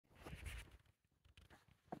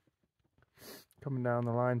Coming down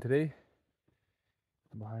the line today,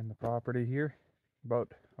 behind the property here.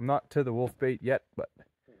 I'm not to the wolf bait yet, but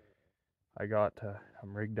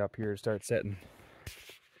I'm rigged up here to start setting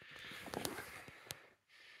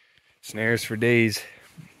snares for days,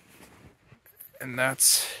 and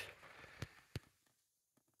that's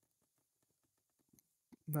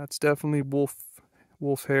definitely wolf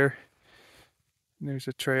hair. And there's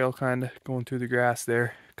a trail kind of going through the grass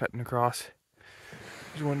there, cutting across.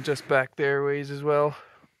 There's one just back there ways as well.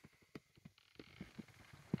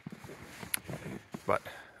 But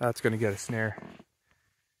that's going to get a snare.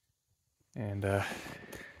 And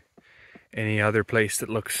any other place that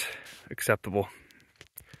looks acceptable.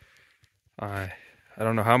 I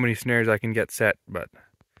don't know how many snares I can get set, but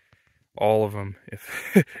all of them,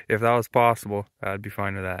 if if that was possible, I'd be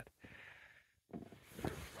fine with that.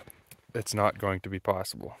 It's not going to be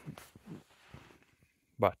possible.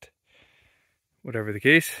 But whatever the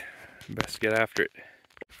case, best get after it.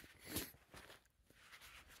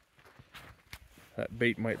 That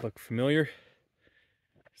bait might look familiar.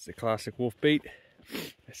 It's a classic wolf bait.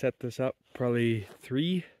 I set this up probably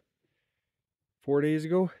 3-4 days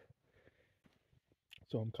ago.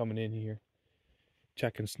 So I'm coming in here,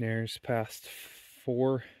 checking snares, past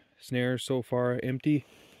 4 snares so far empty.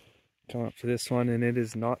 Come up to this one and it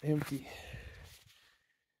is not empty.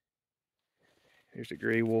 There's a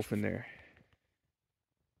gray wolf in there.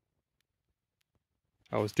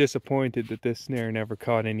 I was disappointed that this snare never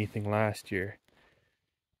caught anything last year.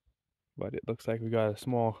 But it looks like we got a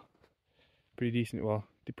small, pretty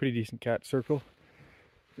decent cat circle.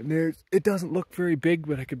 And it doesn't look very big,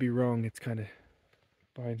 but I could be wrong. It's kind of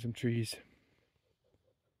behind some trees.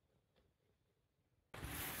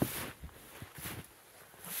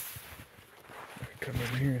 Come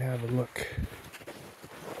over here and have a look.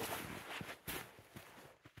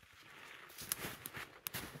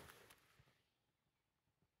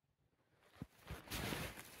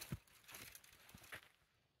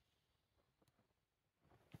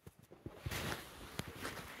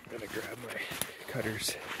 I'm gonna grab my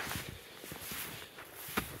cutters.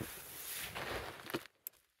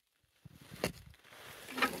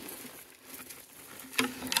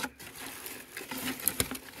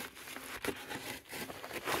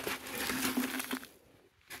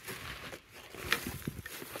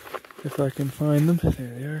 If I can find them. There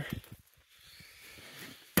they are.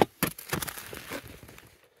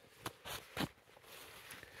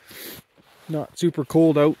 Not super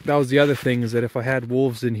cold out. That was the other thing, is that if I had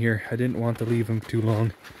wolves in here, I didn't want to leave them too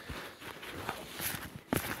long.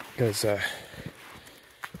 Because it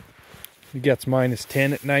gets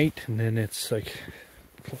 -10 at night, and then it's like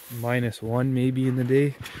 -1 maybe in the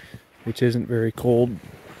day, which isn't very cold.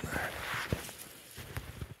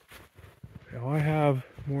 Now I have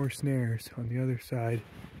more snares on the other side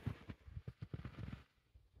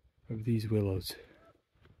of these willows.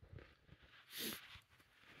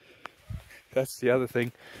 That's the other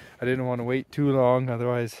thing. I didn't want to wait too long,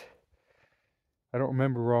 otherwise I don't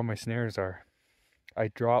remember where all my snares are. I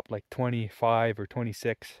dropped like 25 or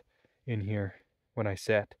 26 in here when I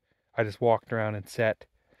set. I just walked around and set.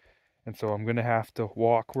 And so I'm gonna have to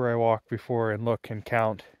walk where I walked before and look and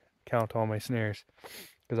count all my snares,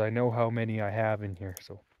 because I know how many I have in here.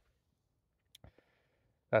 So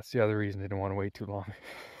that's the other reason I didn't want to wait too long.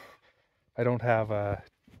 I don't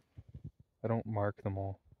mark them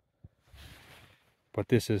all. But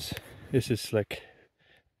this is slick.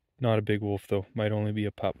 Not a big wolf though. Might only be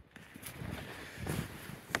a pup.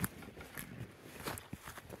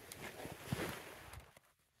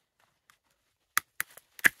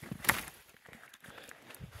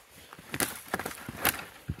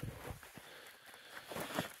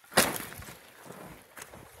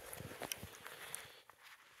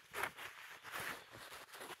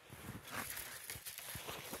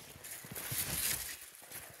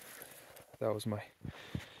 That was my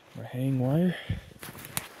hang wire.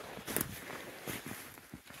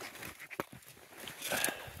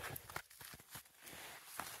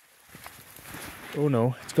 Oh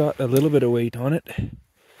no, it's got a little bit of weight on it.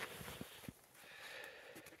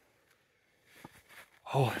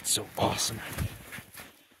 Oh, that's so awesome.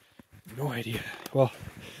 No idea. Well,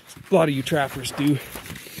 a lot of you trappers do.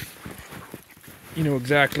 You know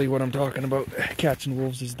exactly what I'm talking about. Catching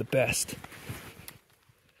wolves is the best.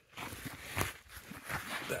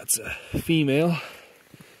 That's a female.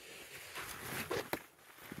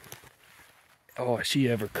 Oh, is she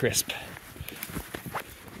ever crisp.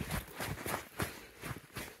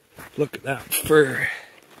 Look at that fur.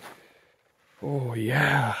 Oh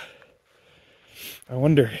yeah. I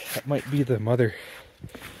wonder, that might be the mother.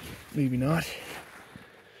 Maybe not.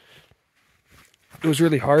 It was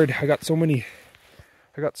really hard. I got so many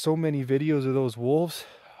I got so many videos of those wolves,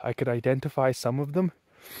 I could identify some of them.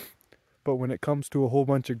 But when it comes to a whole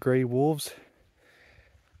bunch of gray wolves,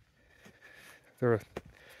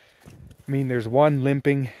 there's one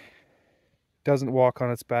limping, doesn't walk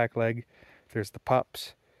on its back leg. There's the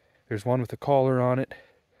pups. There's one with a collar on it.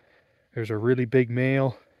 There's a really big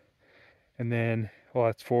male. And then, well,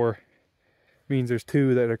 that's 4. Means there's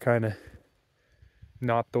 2 that are kind of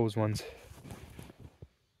not those ones.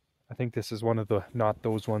 I think this is one of the not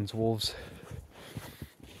those ones wolves.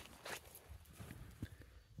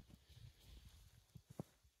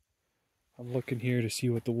 I'm looking here to see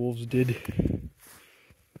what the wolves did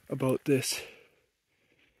about this.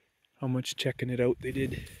 How much checking it out they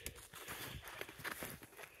did.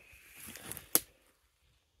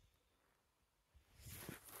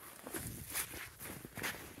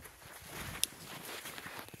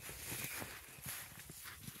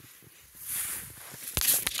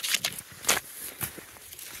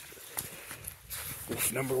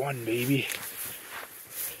 Wolf number 1, baby.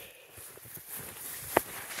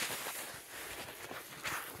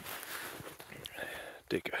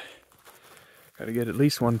 Gotta get at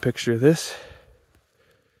least one picture of this.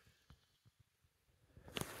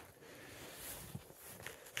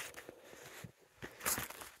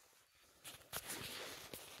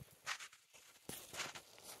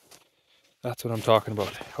 That's what I'm talking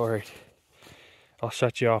about. Alright. I'll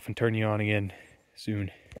shut you off and turn you on again soon.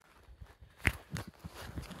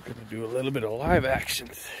 Gonna do a little bit of live action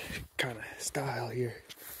kind of style here.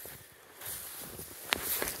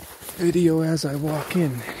 Video as I walk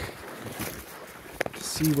in. To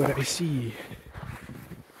see what I see.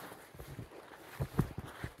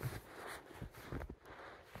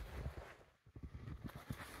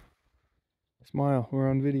 Smile, we're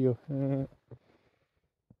on video.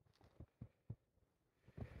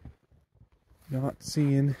 Not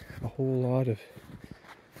seeing a whole lot of,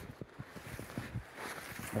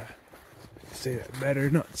 say that better,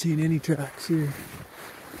 not seeing any tracks here.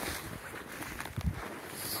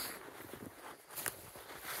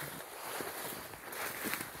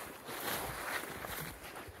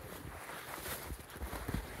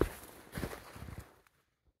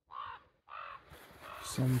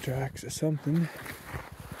 Some tracks of something.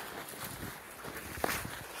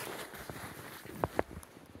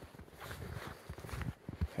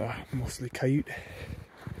 Mostly coyote.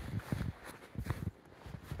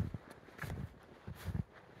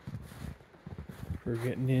 We're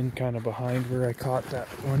getting in kind of behind where I caught that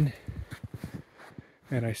one.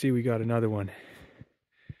 And I see we got another one.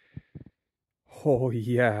 Oh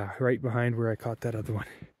yeah, right behind where I caught that other one.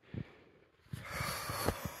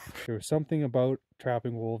 There was something about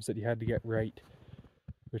trapping wolves that you had to get right,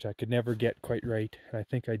 which I could never get quite right, and I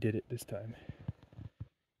think I did it this time.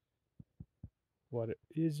 What it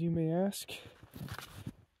is, you may ask?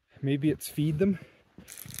 Maybe it's feed them.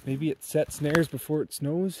 Maybe it's set snares before it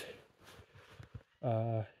snows.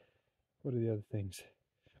 What are the other things?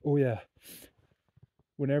 Oh yeah.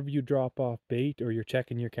 Whenever you drop off bait or you're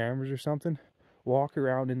checking your cameras or something, walk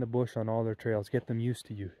around in the bush on all their trails. Get them used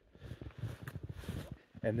to you.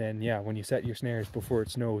 And then, yeah, when you set your snares before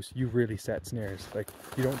it snows, you really set snares. Like,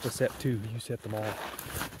 you don't just set 2, you set them all.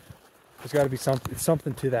 There's got to be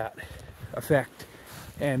something to that effect.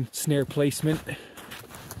 And snare placement.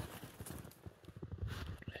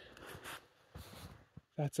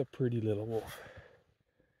 That's a pretty little wolf.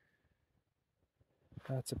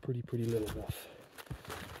 That's a pretty little wolf.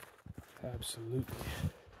 Absolutely.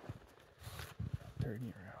 Turn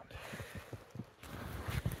you around.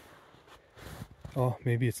 Oh,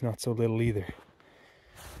 maybe it's not so little either.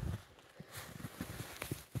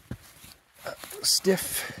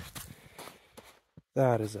 Stiff.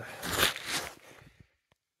 That is a...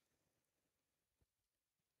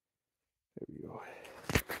 There we go.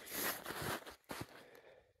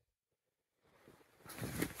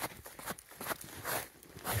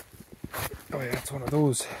 Oh yeah, it's one of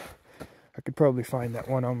those. I could probably find that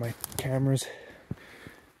one on my cameras,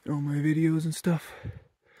 on my videos and stuff.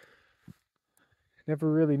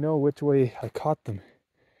 Never really know which way I caught them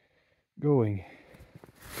going.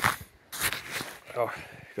 Oh,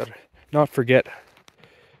 gotta not forget,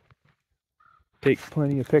 take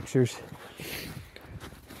plenty of pictures.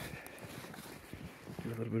 Do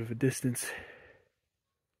a little bit of a distance.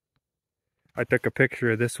 I took a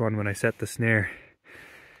picture of this one when I set the snare,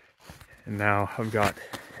 and now I've got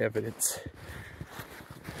evidence.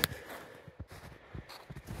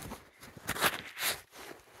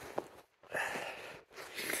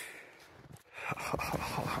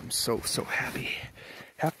 Oh, I'm so happy.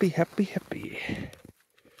 Happy.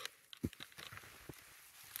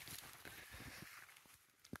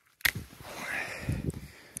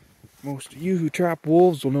 Most of you who trap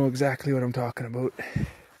wolves will know exactly what I'm talking about.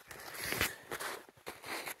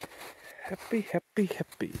 Happy, happy,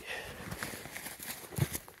 happy.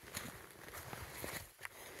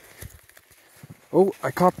 Oh, I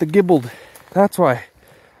caught the gibbled. That's why.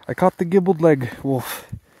 I caught the gibbled leg wolf.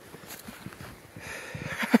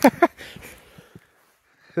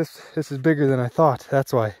 This is bigger than I thought.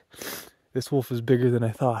 That's why. This wolf is bigger than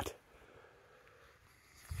I thought.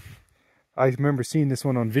 I remember seeing this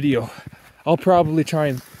one on video. I'll probably try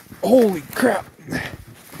and... Holy crap!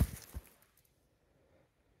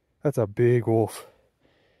 That's a big wolf.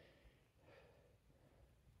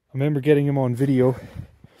 I remember getting him on video,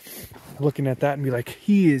 looking at that and be like,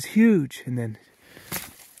 he is huge. And then,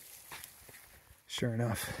 sure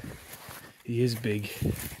enough, he is big.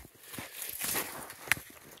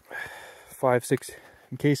 5/6,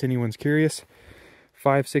 in case anyone's curious,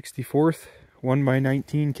 5/64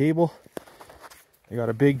 1x19 cable. I got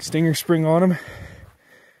a big stinger spring on him,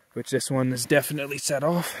 which this one is definitely set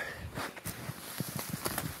off.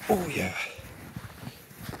 Oh yeah.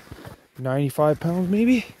 95 pounds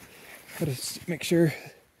maybe? Gotta make sure.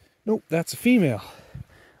 Nope, that's a female.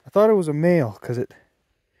 I thought it was a male because it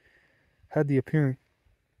had the appearance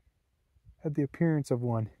of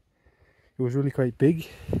one. It was really quite big,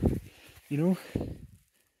 you know?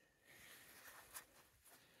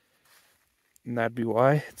 And that'd be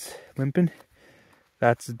why it's limping.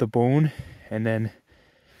 That's the bone, and then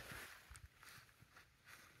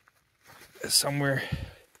somewhere,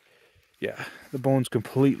 yeah, the bone's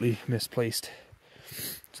completely misplaced.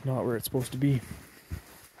 It's not where it's supposed to be.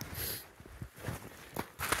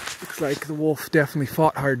 Looks like the wolf definitely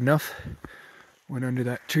fought hard enough. Went under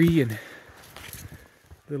that tree, and a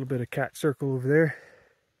little bit of cat circle over there.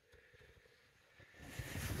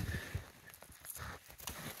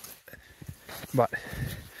 But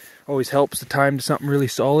always helps to time to something really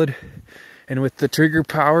solid, and with the trigger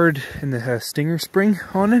powered and the stinger spring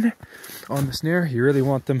on it, on the snare, you really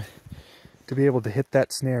want them to be able to hit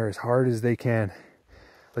that snare as hard as they can.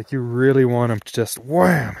 Like, you really want them to just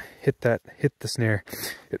wham, hit the snare.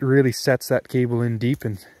 It really sets that cable in deep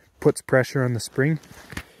and puts pressure on the spring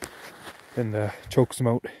and chokes them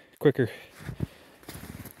out quicker.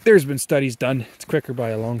 There's been studies done. It's quicker by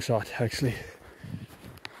a long shot, actually.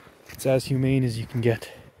 It's as humane as you can get.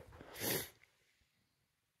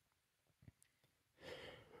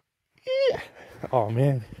 Yeah. Oh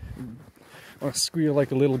man, I want to squeal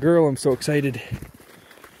like a little girl. I'm so excited.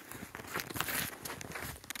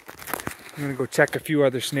 I'm gonna go check a few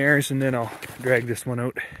other snares and then I'll drag this one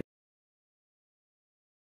out.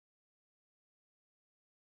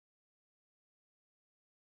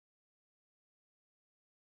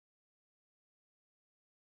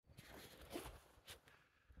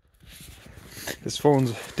 This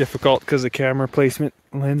phone's difficult because the camera placement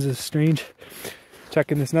lens is strange.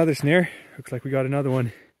 Checking this another snare. Looks like we got another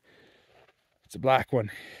one. It's a black one.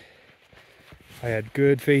 I had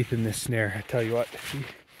good faith in this snare, I tell you what. See,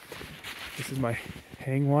 this is my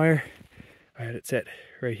hang wire. I had it set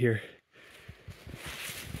right here.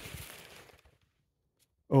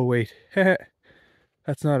 Oh wait,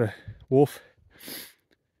 that's not a wolf.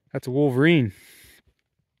 That's a wolverine.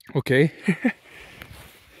 Okay.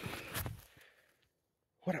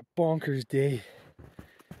 What a bonkers day.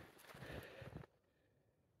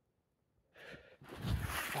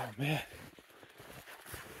 Oh man.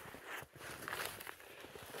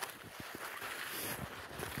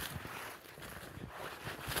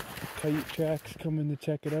 Coyote tracks coming to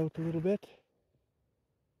check it out a little bit.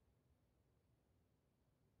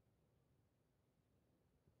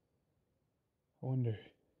 I wonder.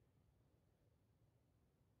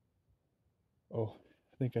 Oh,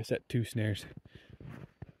 I think I set 2 snares.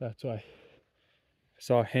 That's why. I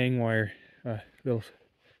saw a hang wire, little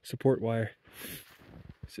support wire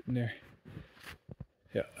sitting there.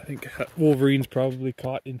 Yeah, I think Wolverine's probably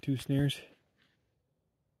caught in 2 snares.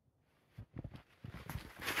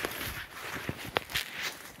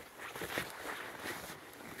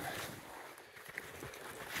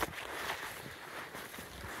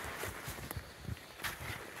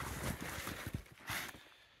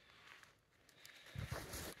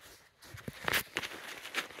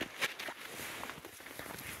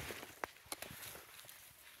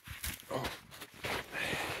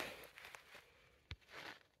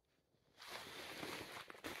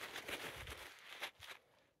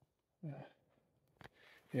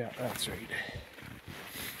 Yeah, that's right.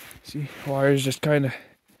 See, wire's just kind of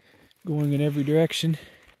going in every direction.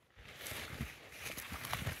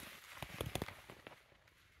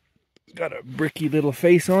 Got a bricky little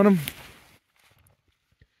face on him.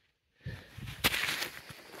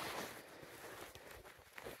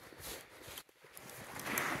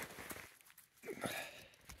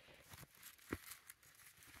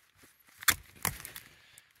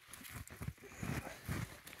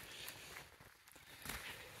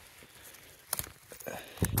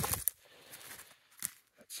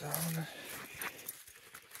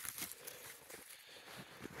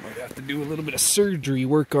 Might have to do a little bit of surgery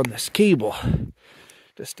work on this cable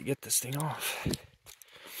just to get this thing off.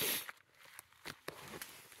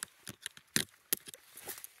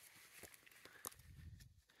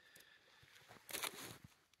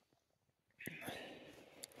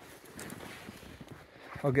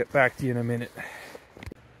 I'll get back to you in a minute.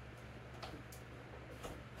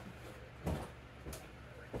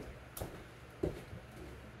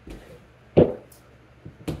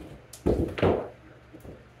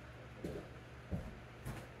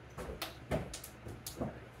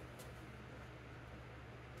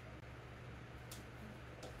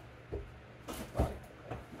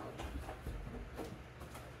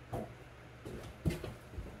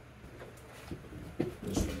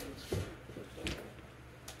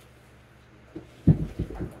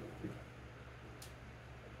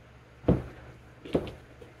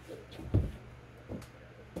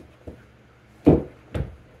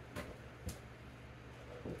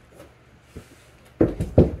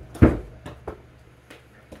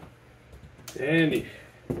 Andy.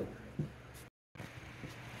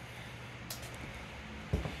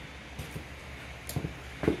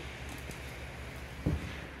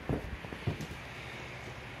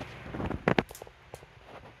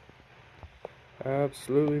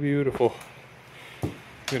 Absolutely beautiful.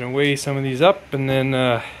 Gonna weigh some of these up and then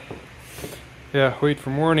yeah, wait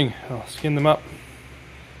for morning. I'll skin them up.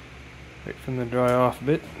 Wait for them to dry off a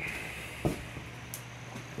bit.